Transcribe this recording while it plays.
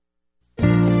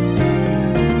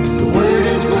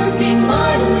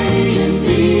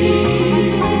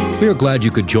are glad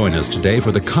you could join us today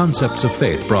for the Concepts of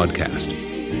Faith broadcast.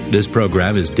 This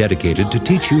program is dedicated to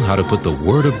teach you how to put the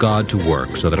Word of God to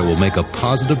work so that it will make a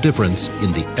positive difference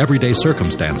in the everyday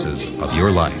circumstances of your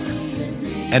life.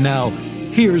 And now,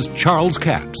 here's Charles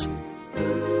Capps.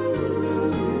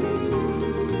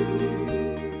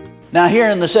 Now here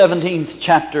in the 17th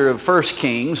chapter of 1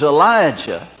 Kings,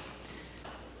 Elijah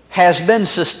has been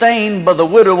sustained by the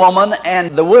widow woman,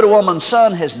 and the widow woman's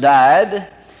son has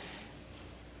died.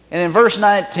 And in verse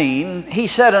 19, he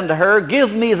said unto her,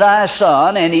 Give me thy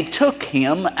son. And he took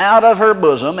him out of her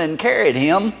bosom and carried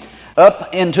him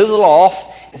up into the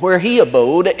loft where he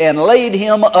abode and laid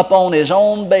him upon his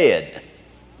own bed.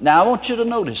 Now I want you to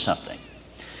notice something.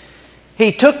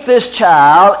 He took this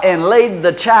child and laid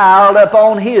the child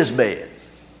upon his bed.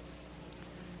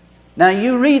 Now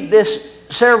you read this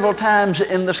several times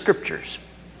in the Scriptures.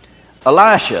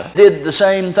 Elisha did the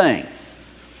same thing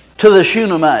to the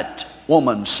Shunammite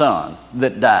woman's son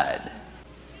that died.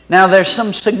 Now there's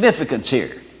some significance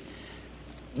here,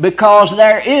 because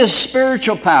there is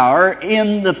spiritual power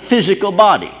in the physical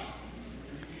body.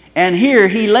 And here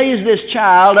he lays this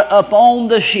child upon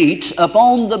the sheets,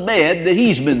 upon the bed that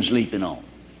he's been sleeping on.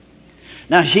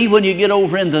 Now see, when you get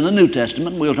over into the New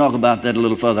Testament, we'll talk about that a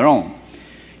little further on,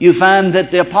 you find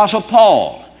that the Apostle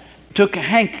Paul took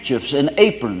handkerchiefs and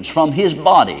aprons from his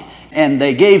body, and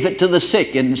they gave it to the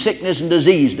sick, and sickness and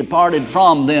disease departed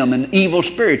from them, and evil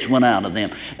spirits went out of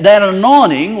them. That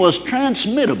anointing was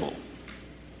transmittable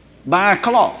by a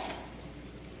cloth.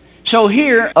 So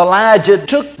here Elijah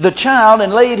took the child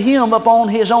and laid him upon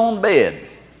his own bed.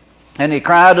 And he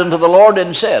cried unto the Lord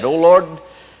and said, O Lord,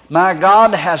 my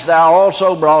God, hast thou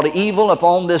also brought evil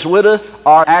upon this widow?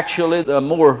 Or actually, the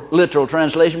more literal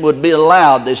translation would be,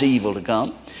 allowed this evil to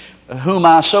come, whom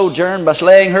I sojourned by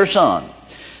slaying her son.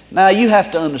 Now you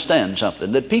have to understand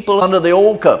something, that people under the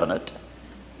old covenant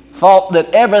thought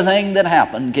that everything that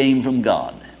happened came from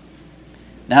God.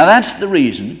 Now that's the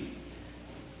reason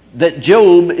that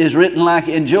Job is written like,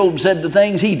 and Job said the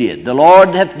things he did. The Lord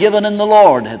hath given and the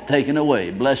Lord hath taken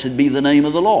away. Blessed be the name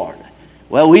of the Lord.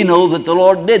 Well, we know that the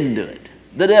Lord didn't do it.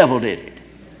 The devil did it.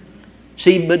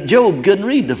 See, but Job couldn't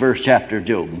read the first chapter of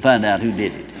Job and find out who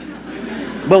did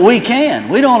it. But we can.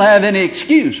 We don't have any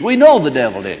excuse. We know the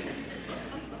devil did it.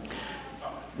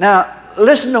 Now,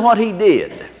 listen to what he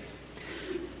did.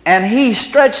 And he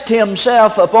stretched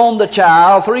himself upon the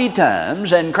child 3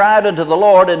 times and cried unto the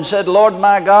Lord and said, Lord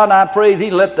my God, I pray thee,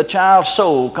 let the child's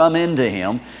soul come into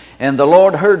him. And the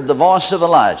Lord heard the voice of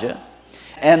Elijah,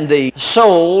 and the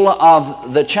soul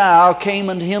of the child came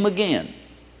unto him again.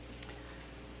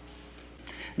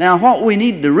 Now what we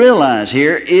need to realize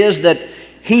here is that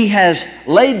he has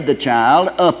laid the child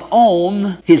up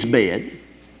on his bed,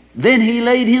 then he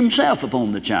laid himself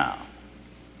upon the child.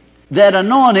 That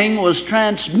anointing was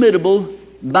transmittable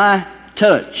by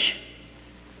touch,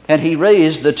 and he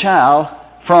raised the child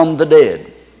from the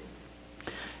dead.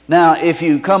 Now if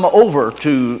you come over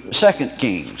to 2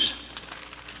 Kings,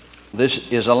 this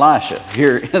is Elisha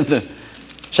here in the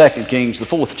 2 Kings, the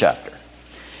 4th chapter.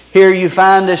 Here you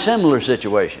find a similar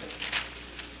situation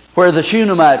where the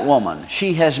Shunammite woman,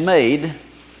 she has made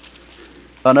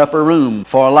an upper room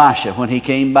for Elisha when he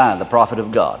came by, the prophet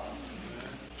of God.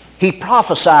 He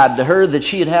prophesied to her that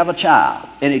she'd have a child,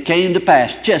 and it came to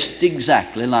pass just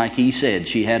exactly like he said.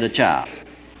 She had a child.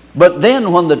 But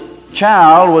then when the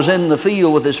child was in the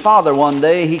field with his father one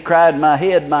day, he cried, my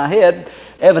head, my head.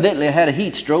 Evidently had a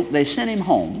heat stroke. They sent him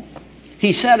home.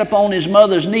 He sat upon his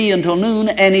mother's knee until noon,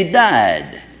 and he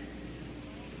died.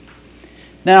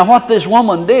 Now what this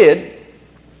woman did,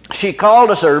 she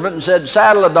called a servant and said,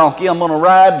 saddle a donkey, I'm going to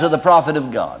ride to the prophet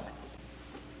of God.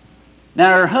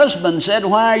 Now her husband said,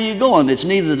 why are you going? It's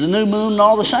neither the new moon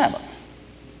nor the Sabbath.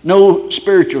 No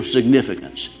spiritual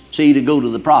significance, see, to go to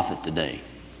the prophet today.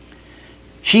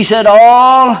 She said,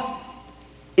 all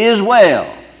is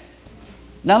well.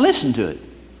 Now listen to it.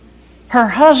 Her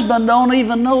husband don't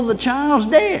even know the child's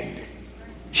dead.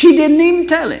 She didn't even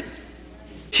tell him.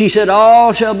 She said,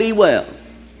 all shall be well.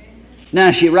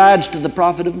 Now she rides to the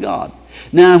prophet of God.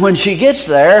 Now when she gets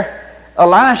there,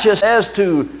 Elisha says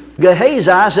to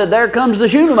Gehazi, said, there comes the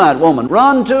Shunammite woman.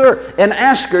 Run to her and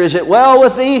ask her, is it well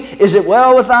with thee? Is it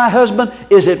well with thy husband?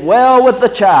 Is it well with the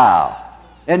child?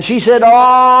 And she said,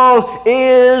 all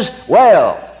is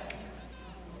well.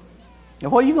 Now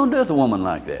what are you going to do with a woman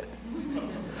like that?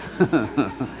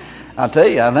 I tell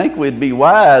you, I think we'd be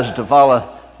wise to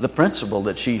follow the principle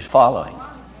that she's following.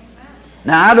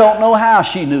 Now I don't know how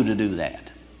she knew to do that,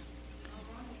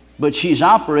 but she's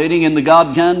operating in the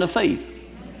God kind of faith.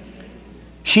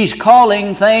 She's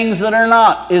calling things that are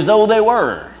not as though they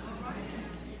were.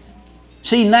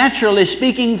 See, naturally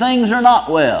speaking, things are not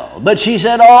well. But she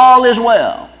said, all is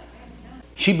well.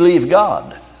 She believed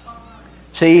God.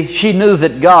 See, she knew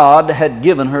that God had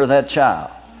given her that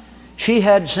child. She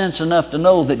had sense enough to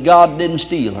know that God didn't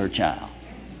steal her child.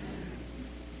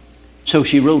 So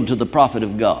she wrote to the prophet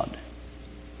of God.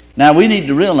 Now, we need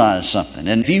to realize something.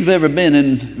 And if you've ever been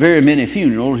in very many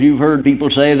funerals, you've heard people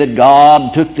say that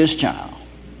God took this child.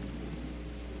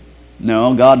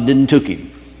 No, God didn't took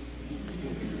him.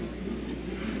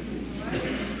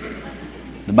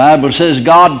 The Bible says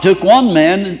God took one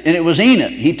man, and it was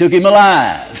Enoch. He took him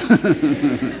alive.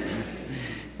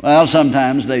 Well,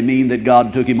 sometimes they mean that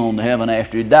God took him on to heaven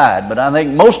after he died. But I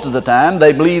think most of the time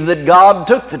they believe that God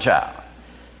took the child.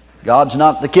 God's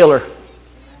not the killer.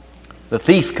 The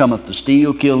thief cometh to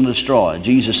steal, kill, and destroy.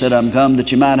 Jesus said, I'm come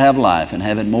that you might have life and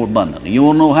have it more abundantly. You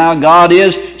want to know how God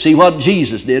is? See what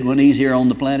Jesus did when He's here on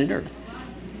the planet Earth.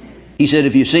 He said,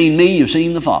 if you've seen me, you've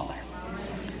seen the Father.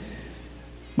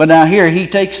 But now here He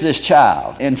takes this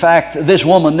child. In fact, this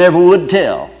woman never would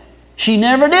tell. She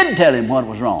never did tell Him what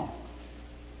was wrong.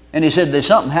 And He said, there's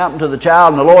something happened to the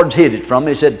child and the Lord's hid it from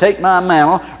me. He said, take my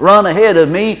mantle, run ahead of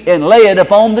me, and lay it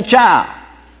upon the child.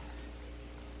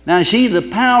 Now you see, the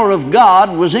power of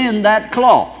God was in that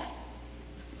cloth,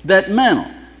 that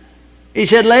mantle. He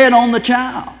said, lay it on the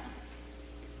child.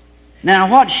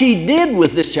 Now what she did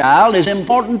with this child is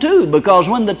important too, because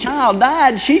when the child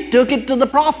died, she took it to the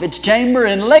prophet's chamber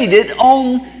and laid it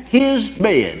on his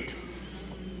bed.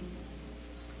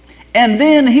 And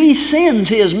then he sends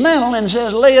his mantle and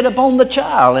says, lay it upon the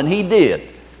child, and he did.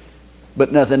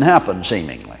 But nothing happened,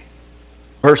 seemingly.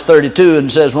 Verse 32,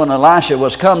 and says, when Elisha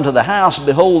was come to the house,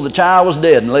 behold, the child was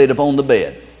dead and laid upon the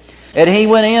bed. And he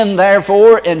went in,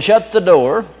 therefore, and shut the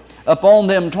door upon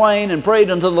them twain, and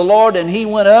prayed unto the Lord. And he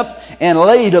went up and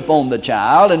laid upon the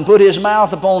child, and put his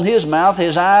mouth upon his mouth,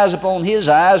 his eyes upon his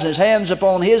eyes, his hands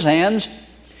upon his hands.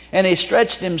 And he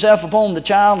stretched himself upon the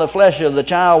child, the flesh of the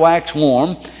child waxed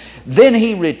warm. Then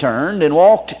he returned and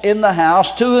walked in the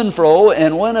house to and fro,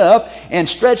 and went up and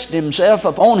stretched himself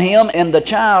upon him, and the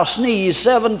child sneezed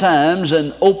 7 times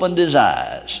and opened his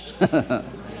eyes.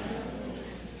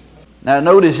 Now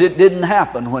notice it didn't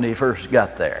happen when he first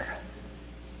got there.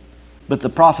 But the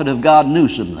prophet of God knew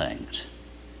some things.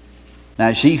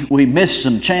 Now see, we miss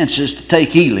some chances to take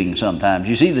healing sometimes.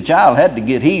 You see, the child had to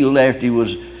get healed after he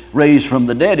was raised from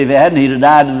the dead. If he hadn't, he'd have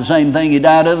died of the same thing he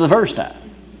died of the first time.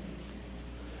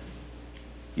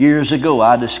 Years ago,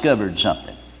 I discovered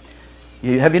something.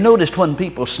 Have you noticed when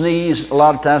people sneeze, a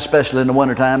lot of times, especially in the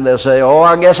wintertime, they'll say, oh,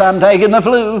 I guess I'm taking the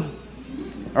flu.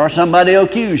 Or somebody will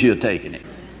accuse you of taking it.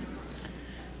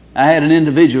 I had an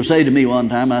individual say to me one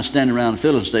time, I was standing around the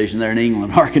filling station there in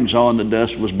England, Arkansas, and the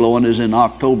dust was blowing. It was in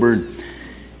October,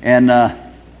 and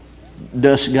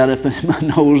dust got up in my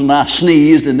nose, and I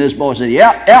sneezed, and this boy said,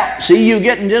 yeah, see, you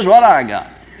getting just what I got.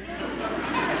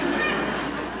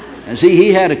 And see,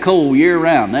 he had a cold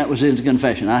year-round. That was his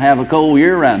confession. I have a cold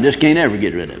year-round. Just can't ever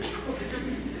get rid of it.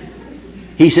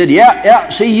 He said, yeah,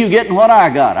 see, you getting what I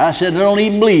got. I said, I don't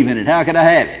even believe in it. How could I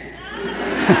have it?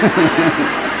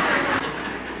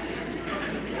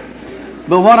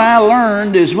 But what I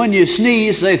learned is when you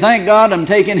sneeze, say, thank God I'm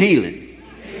taking healing.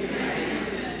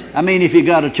 I mean, if you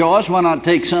got a choice, why not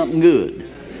take something good?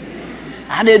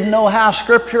 I didn't know how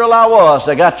scriptural I was.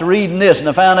 I got to reading this, and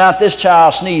I found out this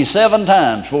child sneezed 7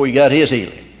 times before he got his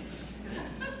healing.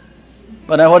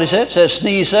 But now what he said? It says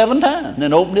sneeze 7 times, and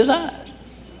then opened his eyes.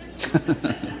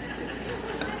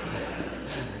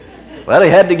 Well, he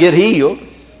had to get healed.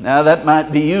 Now that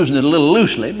might be using it a little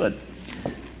loosely, but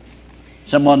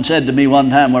someone said to me one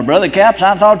time, well, Brother Capps,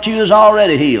 I thought you was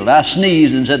already healed. I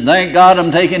sneezed and said, thank God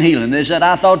I'm taking healing. They said,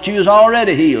 I thought you was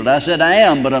already healed. I said, I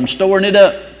am, but I'm storing it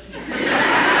up.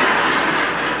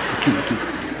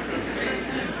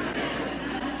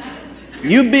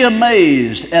 You'd be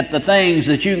amazed at the things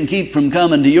that you can keep from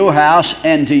coming to your house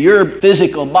and to your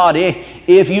physical body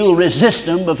if you'll resist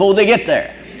them before they get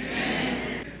there.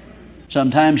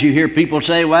 Sometimes you hear people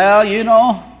say, well, you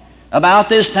know, about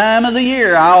this time of the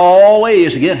year I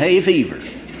always get hay fever.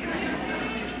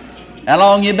 How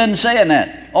long you been saying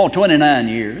that? Oh, 29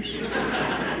 years.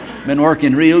 Been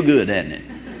working real good, hasn't it?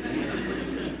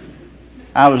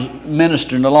 I was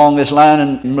ministering along this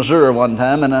line in Missouri one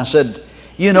time, and I said,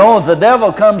 you know, if the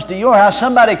devil comes to your house,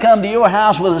 somebody come to your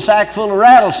house with a sack full of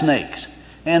rattlesnakes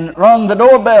and rung the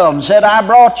doorbell and said, I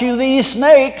brought you these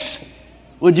snakes.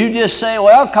 Would you just say,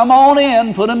 well, come on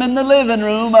in, put them in the living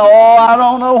room. Oh, I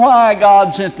don't know why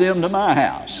God sent them to my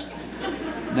house.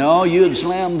 No, you'd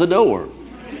slam the door.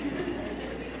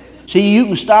 See, you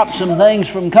can stop some things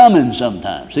from coming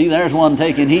sometimes. See, there's one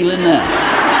taking healing now.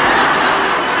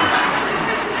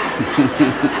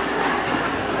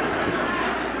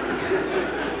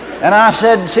 And I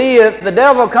said, see, if the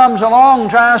devil comes along and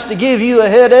tries to give you a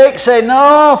headache, say,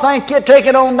 no, thank you, take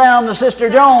it on down to Sister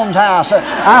Jones' house.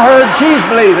 I heard she's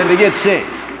believing to get sick.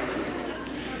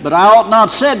 But I ought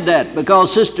not said that,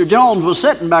 because Sister Jones was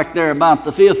sitting back there about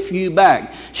the fifth pew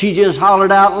back. She just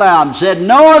hollered out loud and said,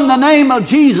 no, in the name of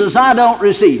Jesus, I don't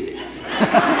receive it.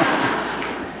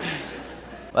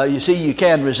 Well, you see, you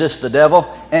can resist the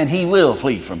devil, and he will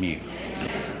flee from you.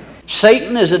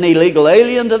 Satan is an illegal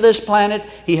alien to this planet.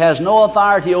 He has no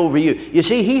authority over you. You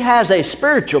see, he has a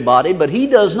spiritual body, but he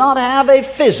does not have a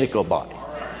physical body.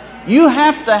 You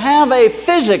have to have a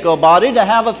physical body to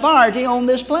have authority on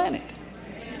this planet.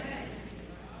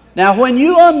 Now, when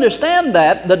you understand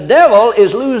that, the devil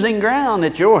is losing ground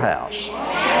at your house.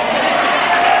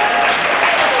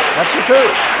 That's the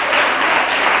truth.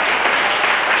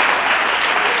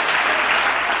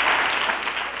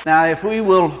 Now, if we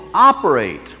will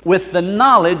operate with the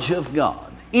knowledge of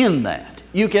God in that,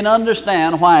 you can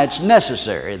understand why it's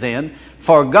necessary then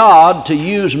for God to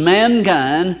use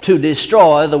mankind to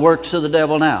destroy the works of the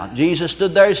devil now. Jesus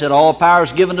stood there, he said, all power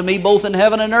is given to me both in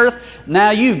heaven and earth. Now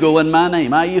you go in my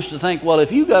name. I used to think, well,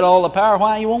 if you got all the power,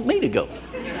 why you want me to go?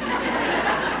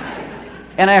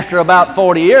 And after about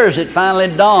 40 years, it finally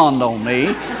dawned on me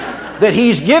that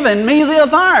he's given me the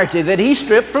authority that he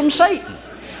stripped from Satan.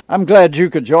 I'm glad you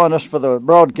could join us for the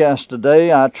broadcast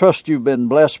today. I trust you've been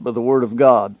blessed by the Word of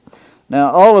God.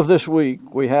 Now, all of this week,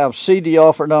 we have CD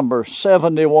offer number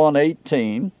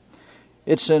 7118.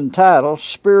 It's entitled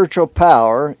Spiritual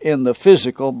Power in the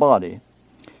Physical Body.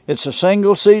 It's a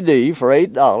single CD for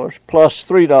 $8 plus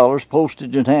 $3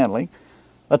 postage and handling,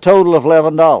 a total of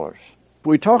 $11.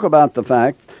 We talk about the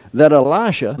fact that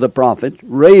Elisha, the prophet,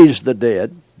 raised the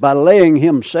dead by laying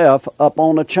himself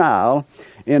upon a child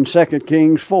in 2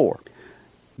 Kings 4.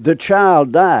 The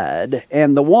child died,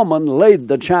 and the woman laid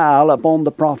the child upon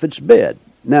the prophet's bed.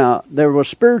 Now, there was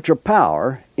spiritual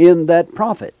power in that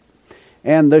prophet,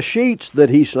 and the sheets that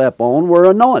he slept on were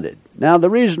anointed. Now,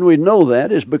 the reason we know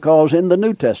that is because in the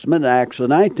New Testament, Acts the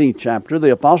 19th chapter,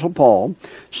 the Apostle Paul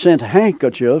sent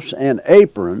handkerchiefs and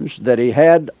aprons that he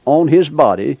had on his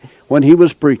body when he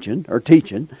was preaching or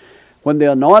teaching. When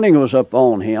the anointing was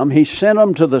upon him, he sent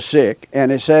them to the sick,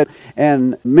 and he said,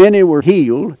 and many were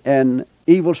healed, and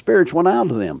evil spirits went out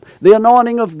of them. The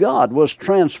anointing of God was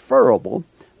transferable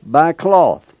by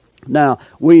cloth. Now,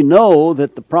 we know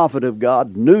that the prophet of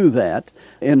God knew that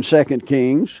in 2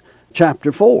 Kings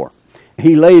chapter 4.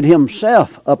 He laid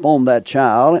himself upon that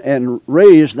child and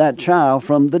raised that child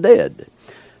from the dead.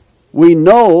 We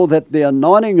know that the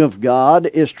anointing of God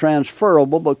is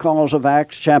transferable because of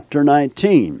Acts chapter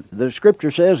 19. The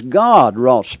Scripture says God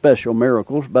wrought special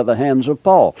miracles by the hands of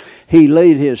Paul. He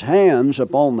laid his hands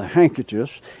upon the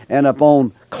handkerchiefs and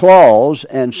upon cloths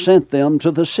and sent them to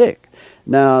the sick.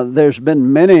 Now, there's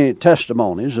been many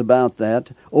testimonies about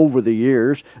that over the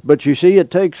years, but you see,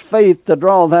 it takes faith to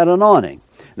draw that anointing.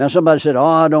 Now, somebody said, oh,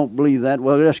 I don't believe that.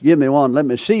 Well, just give me one. Let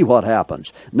me see what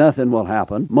happens. Nothing will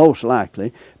happen, most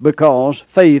likely, because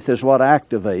faith is what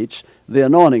activates the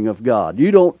anointing of God. You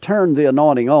don't turn the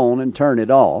anointing on and turn it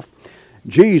off.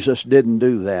 Jesus didn't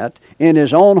do that. In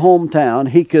his own hometown,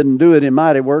 he couldn't do it in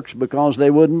mighty works because they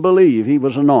wouldn't believe he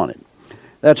was anointed.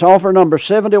 That's offer number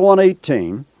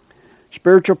 7118,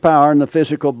 Spiritual Power in the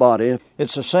Physical Body.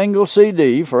 It's a single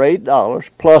CD for $8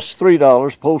 plus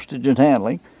 $3 postage and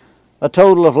handling, a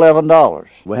total of $11.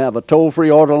 We have a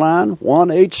toll-free order line,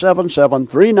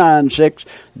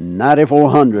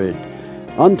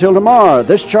 1-877-396-9400. Until tomorrow,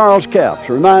 this Charles Capps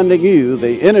reminding you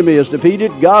the enemy is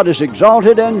defeated, God is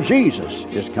exalted, and Jesus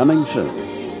is coming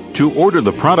soon. To order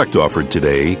the product offered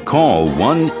today, call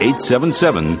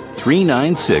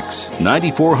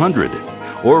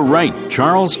 1-877-396-9400 or write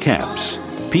Charles Capps,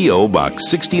 P.O.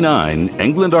 Box 69,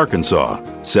 England, Arkansas,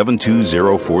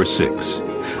 72046.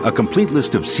 A complete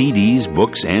list of CDs,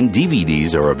 books, and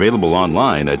DVDs are available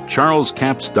online at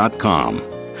charlescapps.com.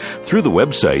 Through the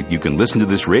website, you can listen to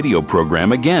this radio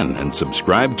program again and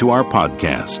subscribe to our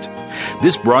podcast.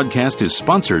 This broadcast is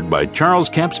sponsored by Charles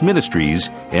Capps Ministries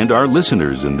and our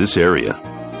listeners in this area.